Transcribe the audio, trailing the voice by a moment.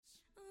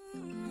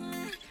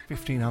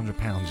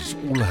£1,500 is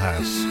all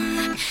hers.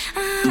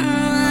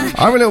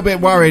 I'm a little bit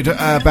worried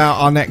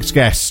about our next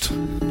guest.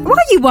 Why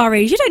are you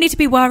worried? You don't need to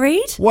be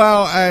worried.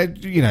 Well,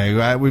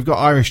 we've got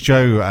Irish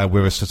Jo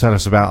with us to tell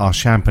us about our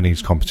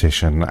Champneys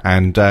competition,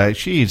 and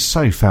she is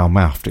so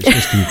foul-mouthed. It's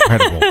just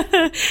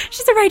incredible.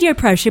 She's a radio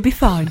pro. She'll be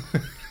fine.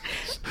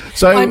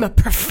 So I'm a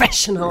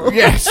professional.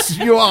 Yes,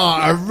 you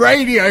are a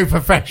radio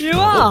professional. You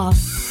are.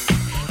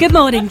 Good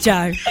morning,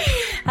 Jo.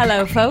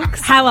 Hello,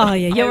 folks. How are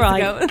you? You're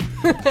right.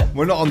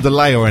 We're not on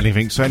delay or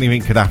anything, so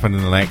anything could happen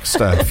in the next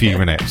few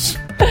minutes.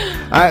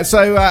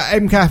 So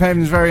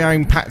MKFM's very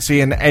own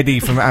Patsy and Eddie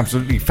from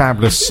Absolutely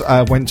Fabulous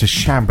went to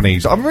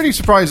Champneys. I'm really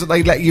surprised that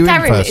they let you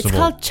Darren, in, first of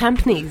all. it's called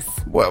Champneys.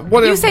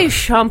 What You say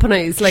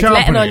Champneys, like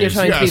letting on you're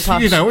trying to be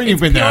posh. You know, when you've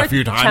been there a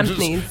few times,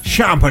 Champneys. it's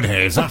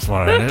Champneys, that's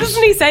what it is.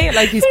 Doesn't he say it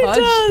like he's posh?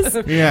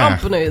 does. Yeah.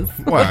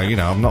 Champneys. Well,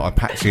 I'm not a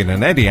Patsy and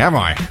an Eddie, am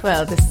I?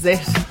 Well, this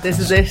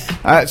is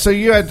it. So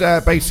you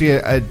had basically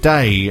a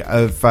day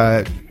of,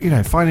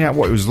 finding out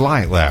what it was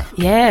like there.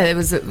 Yeah, it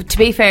was, to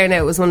be fair now,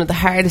 it was one of the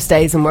hardest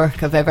days in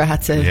work I've ever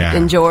had to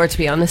endure, to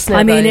be honest. Now,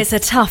 I mean, it's a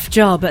tough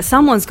job, but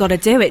someone's got to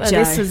do it, well, Jo.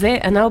 this was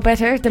it, and no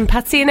better than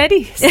Patsy and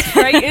Eddie.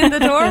 Straight in the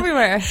door we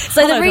were.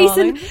 So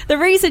the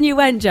reason you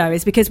went, Jo,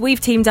 is because we've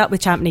teamed up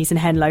with Champneys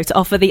Henlow to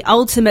offer the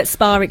ultimate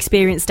spa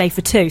experience day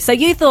for two. So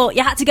you thought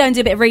you had to go and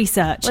do a bit of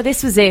research. Well,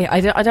 this was it. I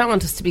don't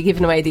want us to be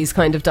giving away these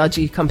kind of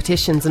dodgy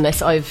competitions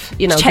unless I've,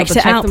 checked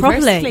it out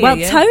properly. Well,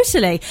 yeah.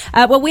 Totally.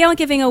 We are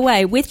giving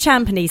away with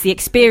Champneys the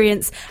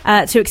experience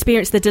to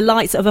experience the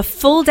delights of a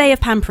full day of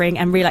pampering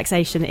and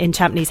relaxation in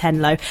Champneys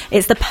Henlow.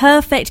 It's the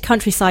perfect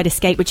countryside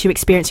escape which you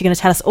experience. You're going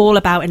to tell us all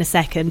about in a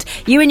second.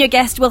 You and your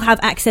guest will have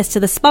access to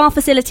the spa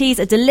facilities,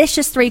 a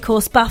delicious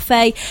 3-course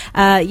buffet.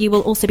 You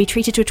will also be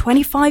treated to a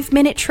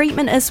 25-minute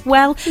treatment as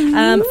well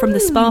from the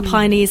spa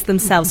pioneers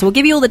themselves. So we'll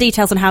give you all the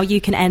details on how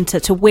you can enter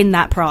to win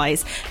that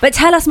prize. But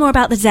tell us more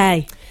about the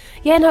day.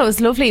 Yeah, no, it was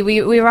lovely.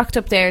 We rocked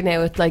up there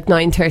now at like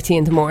 9:30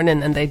 in the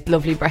morning, and they'd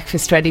lovely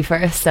breakfast ready for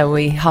us, so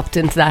we hopped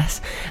into that.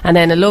 And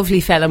then a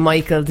lovely fella,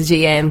 Michael, the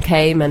GM,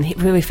 came, and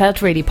we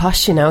felt really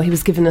posh, He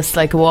was giving us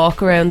like a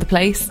walk around the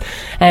place.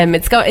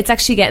 It's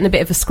actually getting a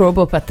bit of a scrub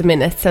up at the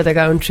minute, so they're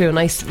going through a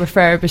nice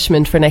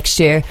refurbishment for next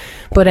year.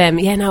 But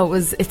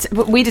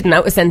we didn't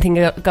notice anything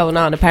going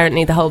on.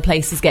 Apparently the whole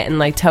place is getting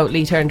like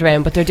totally turned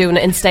around, but they're doing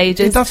it in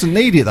stages. It doesn't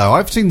need it though.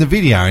 I've seen the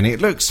video and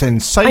it looks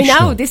sensational. I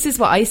know, this is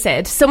what I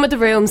said. Some of the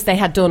rooms they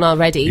had done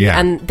already,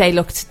 and they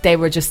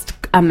were just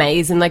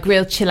amazing, like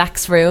real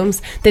chillax rooms.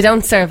 They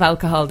don't serve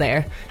alcohol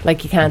there,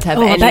 like you can't have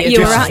any. I bet you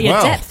were at your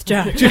well. depth,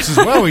 Jo. Just as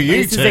well with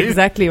you This two. is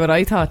exactly what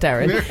I thought,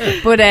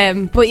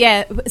 Darren. But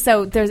yeah,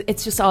 so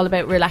it's just all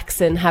about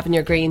relaxing, having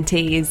your green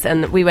teas,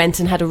 and we went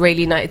and had a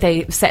really nice.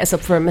 They set us up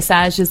for a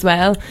massage as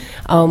well.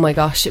 Oh my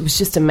gosh, it was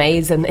just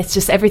amazing. It's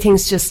just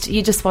everything's just,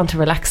 you just want to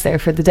relax there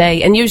for the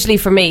day. And usually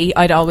for me,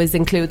 I'd always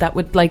include that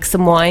with like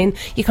some wine.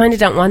 You kind of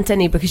don't want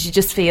any because you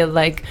just feel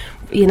like,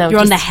 you're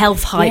on the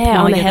health hype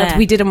now. On the health.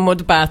 We did a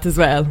mud bath as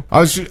well.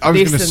 I was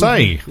going to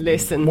say,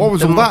 listen, what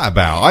was all that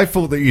about? I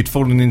thought that you'd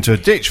fallen into a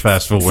ditch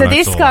first of all. So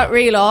this got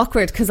real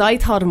awkward because I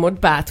thought a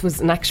mud bath was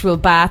an actual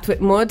bath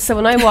with mud. So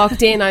when I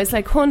walked in, I was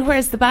like, "Hun,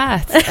 where's the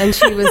bath?" And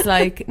she was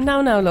like,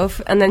 "No,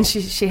 love." And then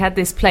she had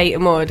this plate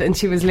of mud, and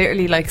she was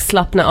literally like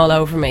slopping it all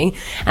over me.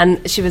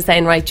 And she was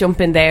saying, "Right,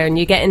 jump in there." And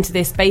you get into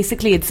this.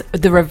 Basically, it's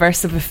the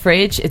reverse of a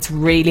fridge. It's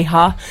really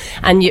hot,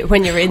 and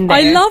when you're in there,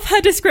 I love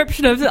her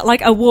description of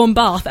like a warm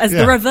bath as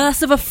the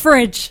reverse of a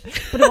fridge.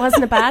 But it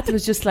wasn't a bath. It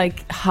was just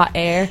like hot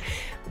air,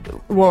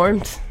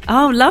 warmed.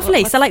 Oh,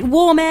 lovely. So like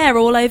warm air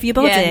all over your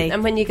body. Yeah,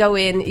 and when you go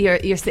in,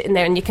 you're sitting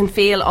there and you can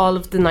feel all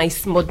of the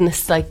nice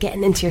mudness like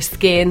getting into your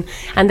skin.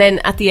 And then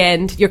at the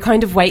end, you're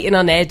kind of waiting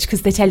on edge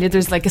because they tell you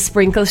there's like a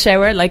sprinkle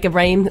shower, like a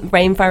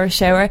rainforest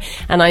shower.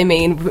 And I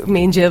mean,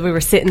 me and Jill, we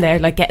were sitting there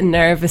like getting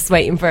nervous,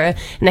 waiting for it.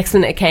 Next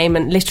minute it came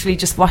and literally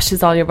just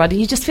washes all your body.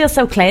 You just feel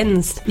so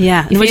cleansed.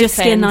 Yeah, you with feel your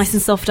skin nice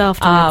and soft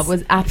afterwards.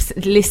 Was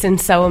absolutely,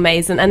 so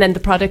amazing. And then the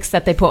products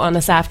that they put on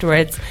us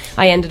afterwards,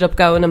 I ended up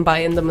going and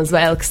buying them as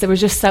well because they were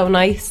just so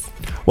nice.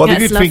 Well, the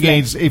good thing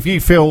is, if you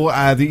feel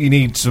that you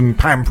need some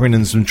pampering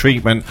and some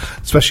treatment,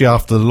 especially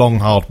after the long,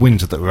 hard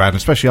winter that we had,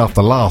 especially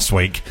after last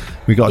week,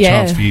 we got a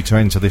chance for you to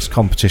enter this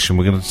competition.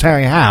 We're going to tell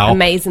you how.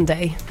 Amazing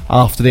day.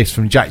 After this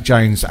from Jack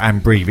Jones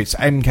and Breathe. It's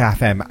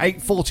MKFM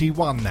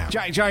 8:41 now.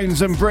 Jack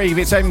Jones and Breathe.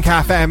 It's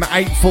MKFM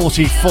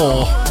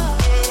 8:44.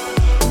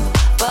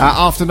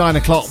 After 9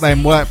 o'clock,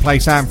 then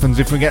workplace anthems.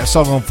 If we get a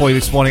song on for you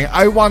this morning,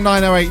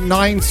 01908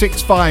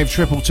 965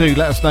 222.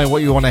 Let us know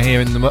what you want to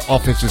hear in the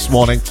office this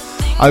morning.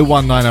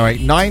 01908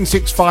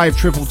 965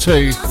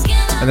 222.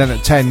 And then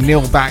at 10,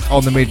 Neil back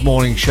on the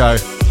mid-morning show.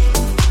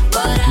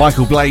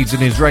 Michael Blades in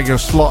his regular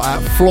slot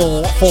at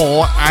floor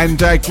 4, and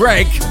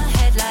Greg.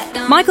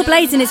 Michael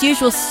Blades in his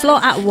usual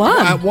slot at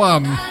 1. At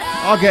 1.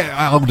 I'll get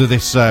hold of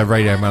this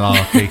radio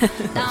malarkey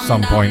at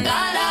some point.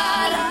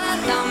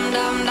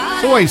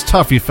 It's always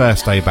tough your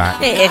first day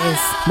back. It is.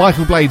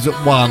 Michael Blades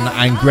at 1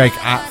 and Greg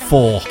at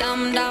 4.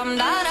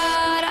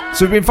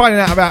 So we've been finding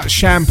out about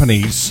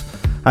Champneys.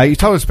 You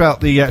told us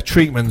about the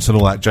treatments and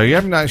all that, Joe. You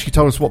haven't actually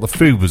told us what the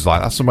food was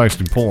like. That's the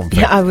most important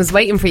thing. Yeah, I was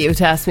waiting for you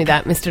to ask me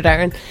that, Mr.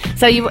 Darren.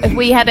 So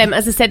we had,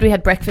 as I said, we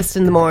had breakfast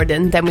in the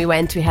morning. Then we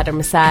had our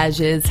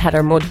massages, had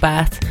our mud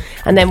bath,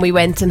 and then we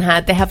went and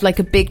they have like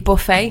a big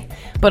buffet.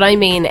 But I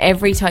mean,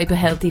 every type of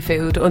healthy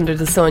food under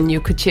the sun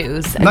you could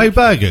choose. No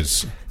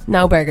burgers.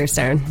 No burgers,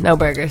 Darren. No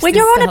burgers. Well,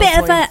 you're on a bit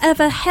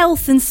of a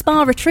health and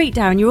spa retreat,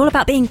 Darren. You're all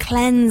about being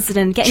cleansed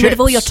and getting rid of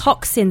all your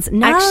toxins.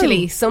 No.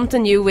 Actually,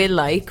 something you will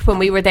like, when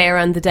we were there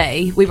on the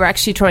day, we were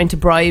actually trying to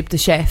bribe the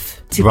chef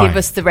to give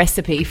us the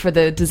recipe for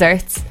the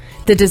desserts.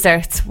 The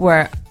desserts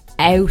were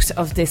out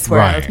of this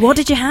world. Right. What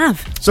did you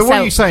have? So what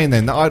are you saying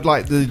then? That I'd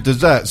like the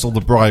desserts or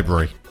the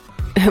bribery?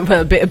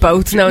 Well, a bit of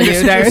both, no,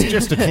 you there.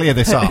 Just to clear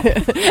this up.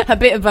 A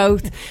bit of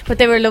both. But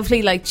they were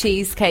lovely, like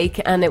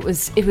cheesecake, and it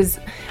was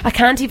I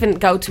can't even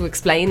go to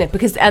explain it,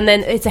 and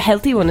then it's a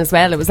healthy one as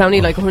well. It was only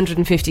like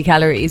 150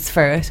 calories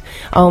for it.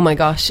 Oh my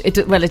gosh. It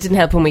didn't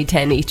help when we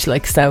 10 each,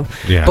 like, so.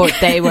 Yeah. But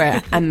they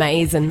were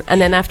amazing.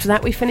 And then after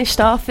that we finished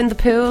off in the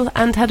pool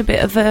and had a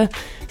bit of a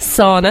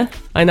sauna.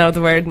 I know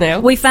the word now.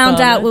 We found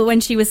out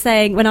when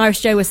Irish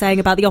Joe was saying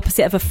about the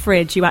opposite of a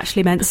fridge, you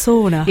actually meant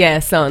sauna. Yeah,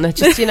 sauna.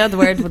 Just, the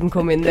word wouldn't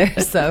come in there.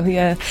 So,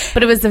 yeah.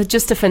 But it was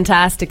just a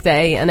fantastic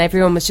day, and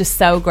everyone was just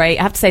so great.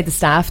 I have to say the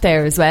staff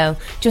there as well.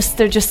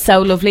 They're just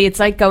so lovely. It's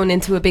like going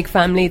into a big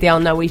family. They all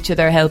know each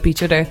other, help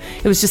each other.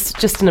 It was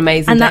just an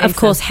amazing day. And that, of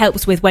course,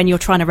 helps with when you're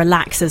trying to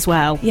relax as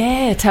well.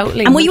 Yeah,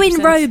 totally. And were you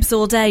in robes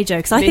all day, Joe?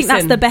 Because I think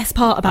that's the best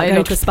part about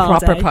going to a spa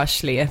proper day.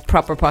 Posh, Leah.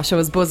 Proper posh. I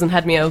was buzzing,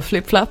 had me old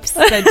flip-flops,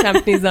 said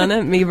Champneys on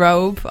it, me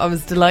robe. I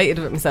was delighted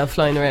with myself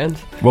flying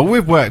around. Well,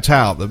 we've worked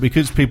out that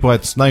because people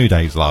had snow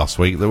days last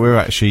week, that we're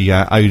actually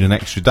owed an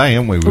extra day,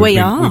 haven't we?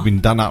 We've been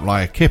done up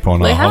like a kipper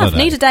on our holiday.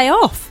 Need a day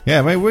off.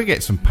 Yeah, maybe we'll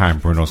get some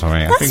pampering or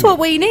something. That's what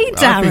we need,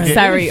 Darren.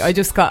 Sorry, I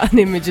just got an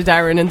image of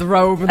Darren in the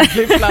robe and the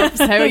flip-flops.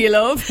 How you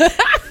love?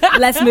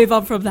 Let's move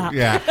on from that.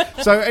 Yeah.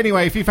 So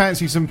anyway, if you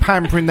fancy some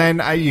pampering,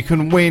 then you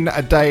can win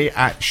a day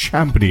at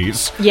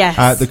Champneys.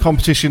 Yes. The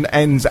competition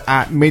ends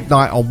at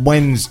midnight on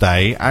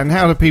Wednesday. And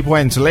how do people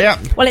enter, Leah?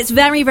 Well, it's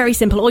very, very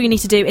simple. All you need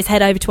to do is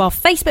head over to our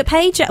Facebook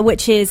page,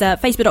 which is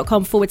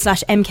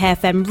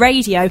facebook.com/MKFM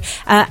radio.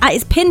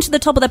 It's pinned to the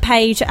top of the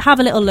page. Have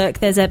a little look.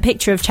 There's a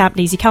picture of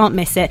Champneys. You can't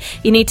miss it.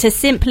 You need to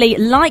simply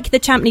like the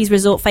Champneys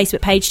Resort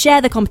Facebook page,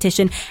 share the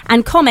competition,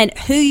 and comment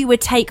who you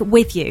would take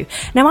with you.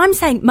 Now, I'm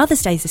saying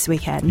Mother's Day's this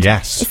weekend.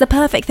 Yes. It's the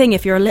perfect thing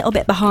if you're a little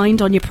bit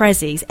behind on your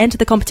prezzies. Enter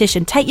the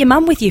competition. Take your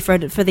mum with you for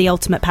the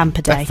ultimate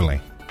pamper day.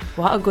 Definitely.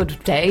 What a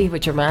good day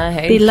with your ma,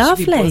 hey? Be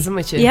lovely. Be buzzing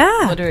with you.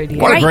 Yeah. What a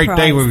great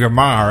day with your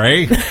ma,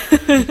 eh?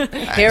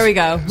 Here we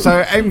go.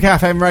 So,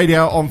 MKFM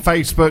Radio on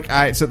Facebook.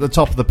 It's at the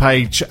top of the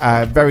page.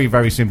 Very,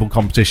 very simple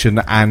competition,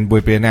 and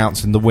we'll be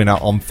announcing the winner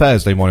on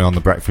Thursday morning on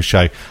The Breakfast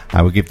Show.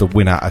 We'll give the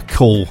winner a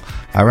call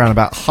around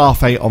about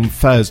 8:30 on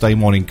Thursday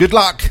morning. Good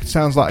luck.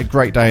 Sounds like a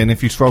great day, and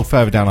if you scroll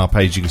further down our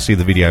page, you can see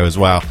the video as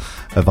well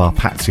of our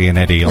Patsy and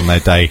Eddie on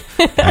their day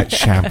at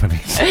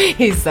Champneys.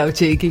 He's so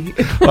cheeky.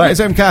 Well, it's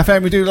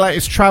MKFM. We do the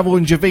latest travel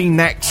and Javine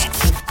next.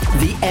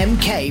 The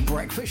MK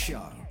Breakfast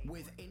Show.